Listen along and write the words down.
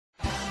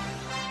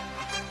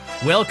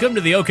Welcome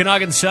to the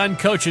Okanagan Sun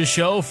Coaches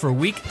Show for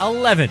Week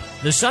 11.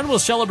 The Sun will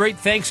celebrate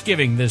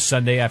Thanksgiving this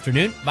Sunday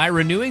afternoon by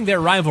renewing their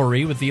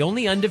rivalry with the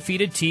only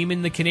undefeated team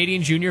in the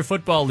Canadian Junior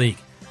Football League,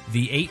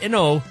 the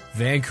 8-0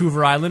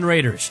 Vancouver Island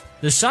Raiders.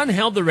 The Sun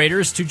held the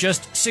Raiders to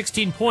just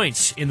 16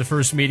 points in the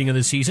first meeting of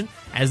the season,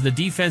 as the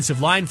defensive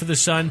line for the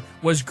Sun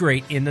was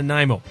great in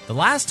Nanaimo. The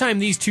last time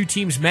these two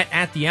teams met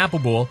at the Apple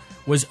Bowl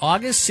was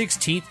August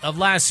 16th of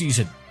last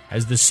season,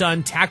 as the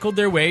Sun tackled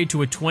their way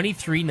to a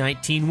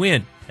 23-19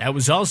 win. That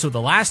was also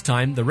the last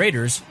time the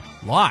Raiders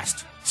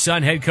lost.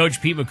 Sun head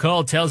coach Pete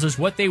Mccall tells us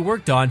what they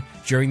worked on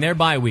during their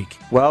bye week.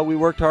 Well, we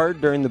worked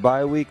hard during the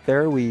bye week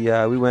there. We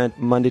went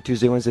Monday,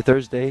 Tuesday, Wednesday,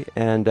 Thursday,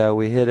 and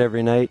we hit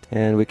every night,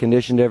 and we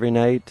conditioned every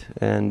night,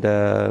 and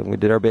we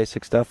did our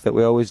basic stuff that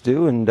we always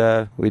do,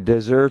 and we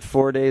deserved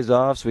 4 days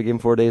off, so we gave them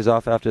 4 days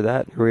off after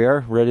that. Here we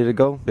are, ready to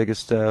go.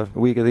 Biggest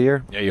week of the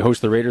year. Yeah, you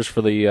host the Raiders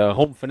for the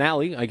home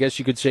finale, I guess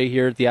you could say,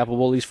 here at the Apple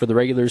Bowl, at least for the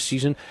regular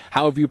season.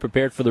 How have you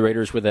prepared for the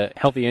Raiders with a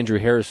healthy Andrew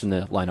Harris in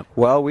the lineup?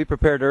 Well, we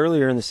prepared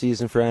earlier in the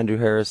season for Andrew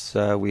Harris.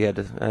 We had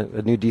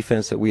a new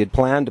defense that we had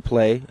planned to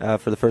play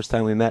for the first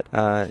time we met,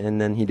 and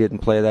then he didn't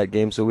play that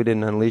game, so we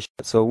didn't unleash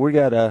it. So we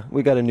got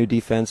a new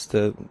defense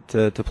to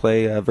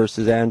play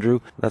versus Andrew.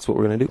 That's what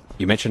we're going to do.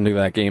 You mentioned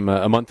that game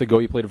a month ago.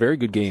 You played a very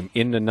good game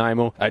in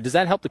Nanaimo. Does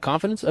that help the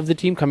confidence of the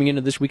team coming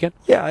into this weekend?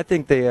 Yeah, I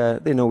think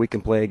they know we can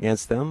play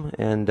against them,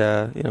 and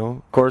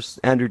of course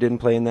Andrew didn't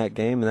play in that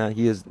game, and that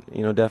he is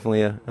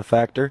definitely a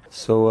factor.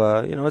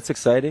 So it's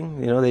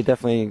exciting. They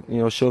definitely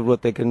showed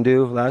what they can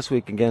do last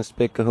week against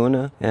Big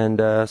Kahuna, and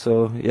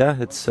so yeah,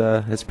 it's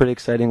a pretty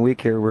exciting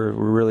week here. We're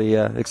really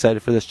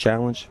excited for this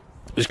challenge.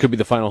 This could be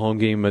the final home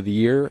game of the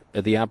year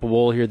at the Apple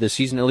Bowl here this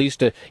season, at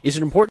least. Is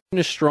it important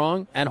to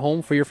strong at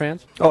home for your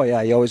fans? Oh,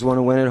 yeah. You always want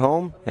to win at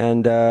home,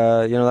 and,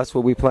 that's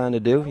what we plan to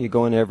do. You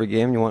go into every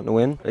game, you want to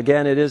win.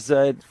 Again,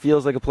 it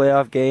feels like a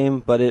playoff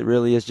game, but it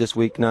really is just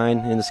week 9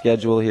 in the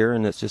schedule here,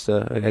 and it's just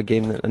another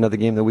game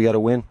that we got to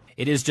win.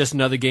 It is just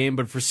another game,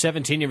 but for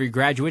 17 of your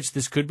graduates,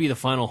 this could be the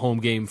final home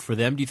game for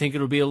them. Do you think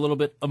it'll be a little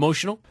bit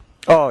emotional?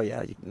 Oh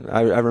yeah,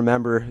 I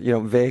remember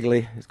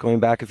vaguely. It's going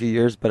back a few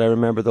years, but I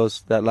remember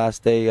that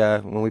last day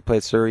when we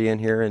played Surrey in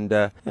here, and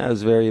it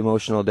was a very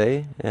emotional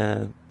day.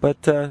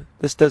 But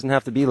this doesn't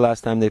have to be the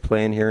last time they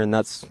play in here, and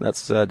that's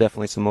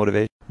definitely some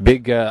motivation.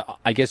 Big,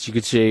 I guess you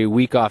could say,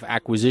 week-off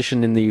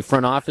acquisition in the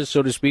front office,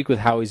 so to speak, with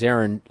Howie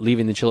Zarin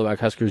leaving the Chilliwack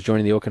Huskers,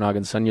 joining the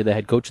Okanagan Sun. You're the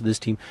head coach of this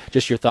team.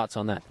 Just your thoughts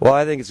on that? Well,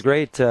 I think it's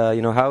great.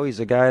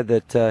 Howie's a guy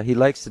that he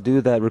likes to do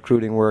that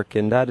recruiting work,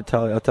 and I'll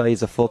tell you,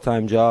 it's a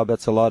full-time job.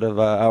 That's a lot of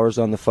hours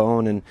on the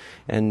phone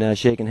and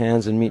shaking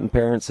hands and meeting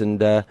parents, and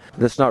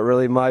that's not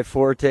really my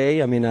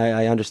forte. I mean,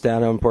 I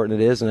understand how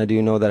important it is, and I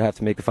do know that I have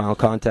to make the final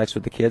contacts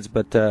with the kids,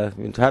 but to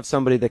have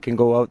somebody that can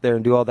go out there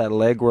and do all that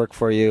legwork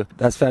for you,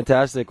 that's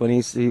fantastic. When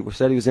he said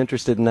he was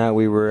interested in that,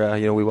 we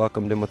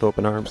welcomed him with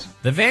open arms.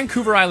 The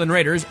Vancouver Island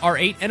Raiders are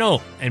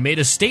 8-0 and made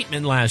a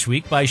statement last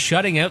week by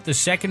shutting out the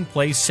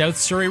second-place South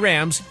Surrey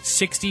Rams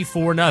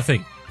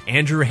 64-0.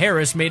 Andrew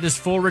Harris made his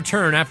full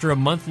return after a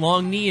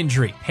month-long knee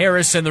injury.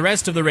 Harris and the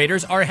rest of the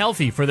Raiders are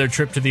healthy for their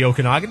trip to the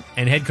Okanagan,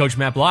 and head coach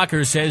Matt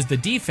Blocker says the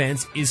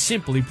defense is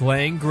simply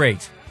playing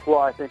great. Well,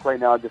 I think right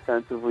now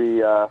defensively,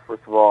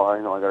 first of all,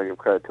 I got to give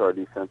credit to our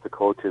defensive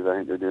coaches. I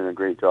think they're doing a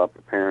great job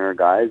preparing our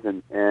guys,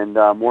 and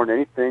more than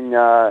anything,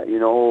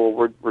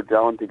 we're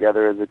gelling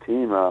together as a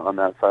team on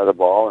that side of the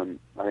ball, and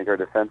I think our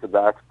defensive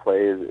backs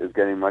play is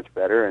getting much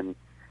better, and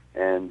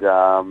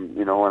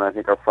I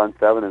think our front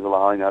seven is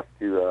allowing us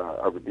to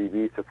our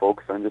DBs to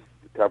focus on just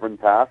covering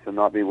pass and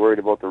not be worried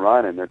about the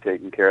run, and they're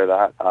taking care of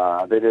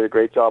that. They did a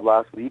great job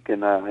last week,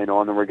 and and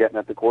then we're getting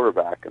at the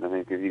quarterback. And I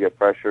think if you get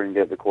pressure and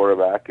get the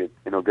quarterback,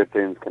 good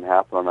things can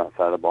happen on that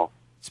side of the ball.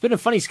 It's been a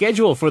funny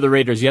schedule for the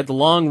Raiders. You had the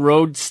long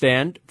road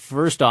stand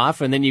first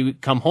off, and then you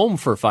come home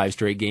for 5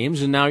 straight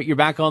games, and now you're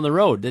back on the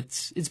road.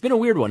 It's been a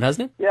weird one,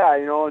 hasn't it? Yeah,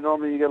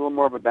 normally you get a little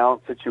more of a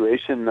balanced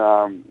situation,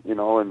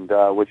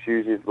 which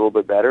usually is a little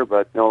bit better.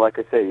 But like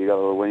I say,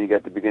 when you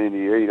get to the beginning of the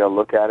year, you got to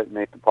look at it and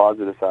make the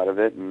positives out of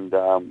it. And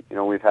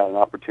we've had an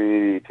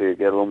opportunity to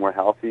get a little more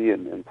healthy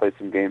and play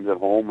some games at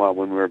home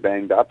when we were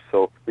banged up.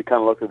 So we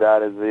kind of looked at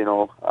that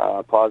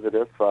as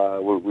positive.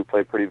 We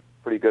played pretty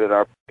good at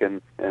our pick,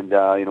 and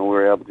we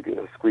were able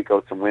to squeak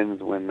out some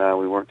wins when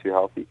we weren't too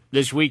healthy.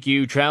 This week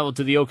you traveled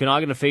to the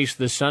Okanagan to face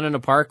the Sun in a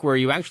park where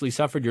you actually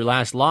suffered your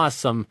last loss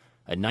some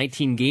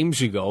 19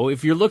 games ago.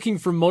 If you're looking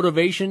for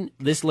motivation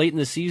this late in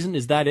the season,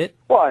 is that it?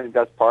 Well, I think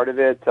that's part of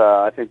it.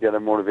 I think the other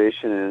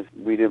motivation is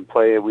we didn't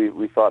play.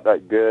 We thought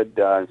that good,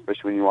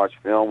 especially when you watch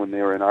film when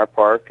they were in our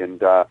park,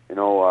 and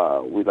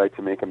we'd like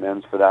to make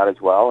amends for that as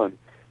well.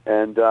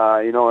 And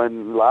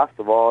last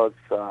of all,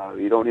 it's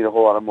you don't need a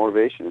whole lot of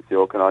motivation. It's the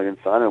Okanagan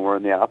Sun, and we're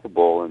in the Apple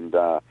Bowl. And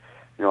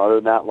other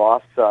than that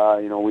loss,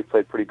 we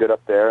played pretty good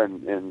up there,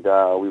 and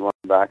we want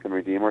to come back and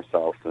redeem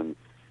ourselves. And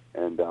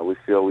we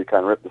feel we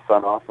kind of ripped the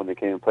Sun off when they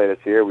came and played us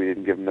here. We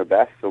didn't give them their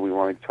best, so we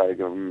want to try to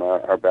give them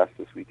our best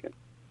this weekend.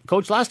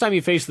 Coach, last time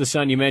you faced the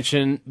Sun, you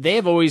mentioned they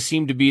have always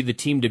seemed to be the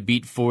team to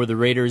beat for the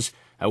Raiders.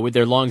 with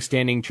their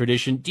long-standing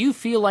tradition. Do you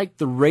feel like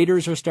the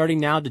Raiders are starting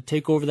now to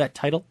take over that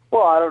title?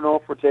 Well, I don't know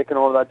if we're taking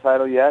over that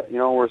title yet.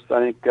 I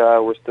think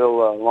we're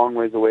still a long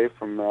ways away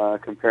from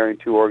comparing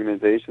two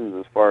organizations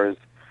as far as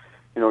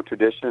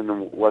tradition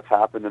and what's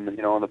happened in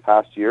the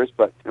past years.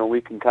 But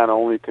we can kind of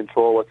only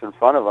control what's in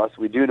front of us.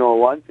 We do know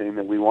one thing,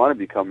 that we want to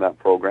become that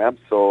program.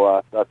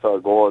 So that's our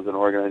goal as an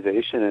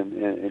organization,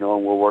 and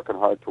we're working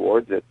hard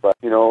towards it. But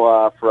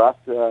for us,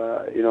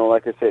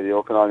 like I say, the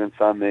Okanagan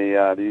Sun, they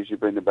usually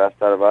bring the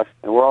best out of us,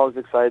 and we're always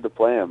excited to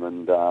play them.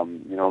 And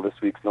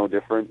this week's no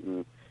different.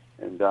 And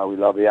we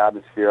love the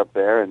atmosphere up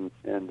there, and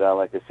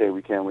like I say,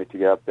 we can't wait to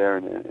get up there,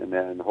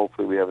 and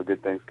hopefully we have a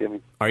good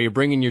Thanksgiving. Are you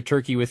bringing your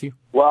turkey with you?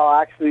 Well,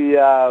 actually,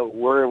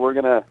 we're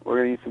gonna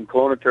eat some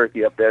Kelowna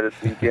turkey up there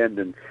this weekend,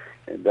 and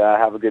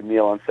have a good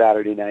meal on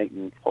Saturday night,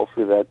 and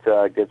hopefully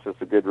that gets us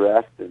a good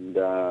rest, and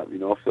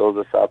fills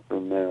us up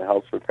and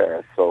helps prepare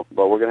us. So,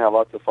 but we're gonna have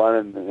lots of fun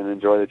and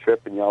enjoy the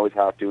trip, and you always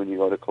have to when you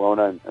go to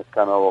Kelowna, and that's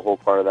kind of a whole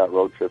part of that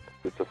road trip.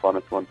 It's the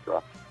funnest one for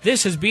us.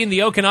 This has been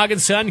the Okanagan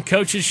Sun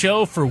Coaches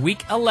Show for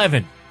Week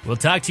 11. We'll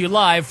talk to you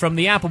live from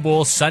the Apple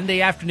Bowl Sunday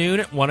afternoon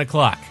at 1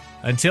 o'clock.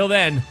 Until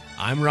then,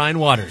 I'm Ryan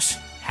Watters.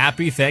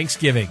 Happy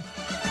Thanksgiving.